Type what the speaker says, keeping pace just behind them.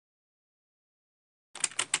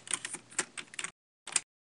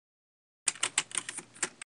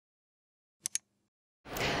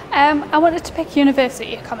I wanted to pick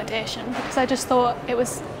university accommodation because I just thought it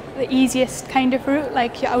was the easiest kind of route.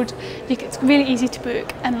 Like it's really easy to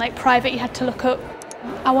book, and like private you had to look up.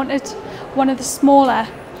 I wanted one of the smaller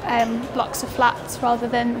blocks of flats rather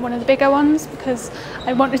than one of the bigger ones because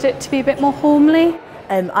I wanted it to be a bit more homely.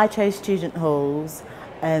 I chose student halls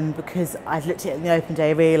because I'd looked at it in the open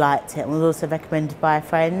day, really liked it, and was also recommended by a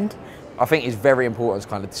friend. I think it's very important to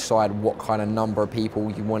kind of decide what kind of number of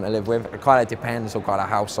people you want to live with. It kind of depends on kind of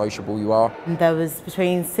how sociable you are. And there was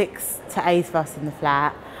between 6 to 8 of us in the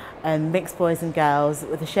flat, mixed boys and girls,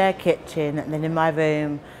 with a shared kitchen, and then in my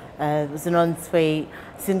room was an ensuite,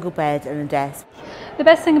 single bed and a desk. The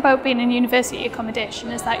best thing about being in university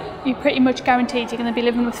accommodation is that you're pretty much guaranteed you're going to be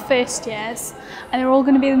living with first years and they're all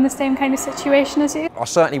going to be in the same kind of situation as you. I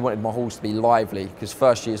certainly wanted my halls to be lively because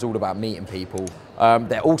first year is all about meeting people.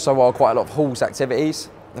 There also are quite a lot of halls activities.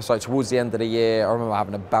 So towards the end of the year, I remember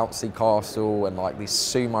having a bouncy castle and like this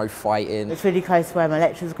sumo fighting. It's really close to where my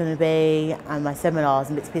lectures were going to be and my seminars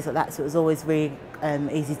and bits and pieces like that, so it was always really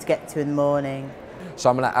easy to get to in the morning. So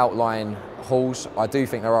I'm going to outline halls. I do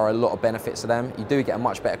think there are a lot of benefits to them. You do get a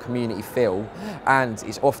much better community feel and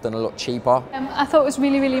it's often a lot cheaper. I thought it was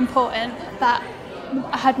really, really important that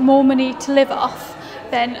I had more money to live off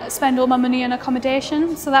than spend all my money on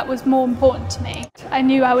accommodation, so that was more important to me. I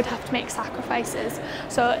knew I would have to make sacrifices,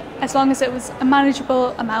 so as long as it was a manageable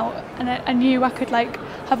amount and I knew I could like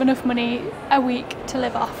have enough money a week to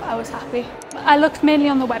live off, I was happy. I looked mainly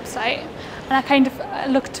on the website and I kind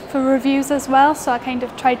of looked for reviews as well, so I kind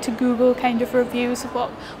of tried to Google kind of reviews of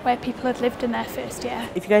where people had lived in their first year.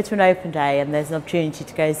 If you go to an open day and there's an opportunity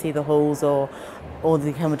to go see the halls or the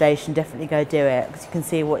accommodation, definitely go do it because you can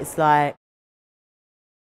see what it's like.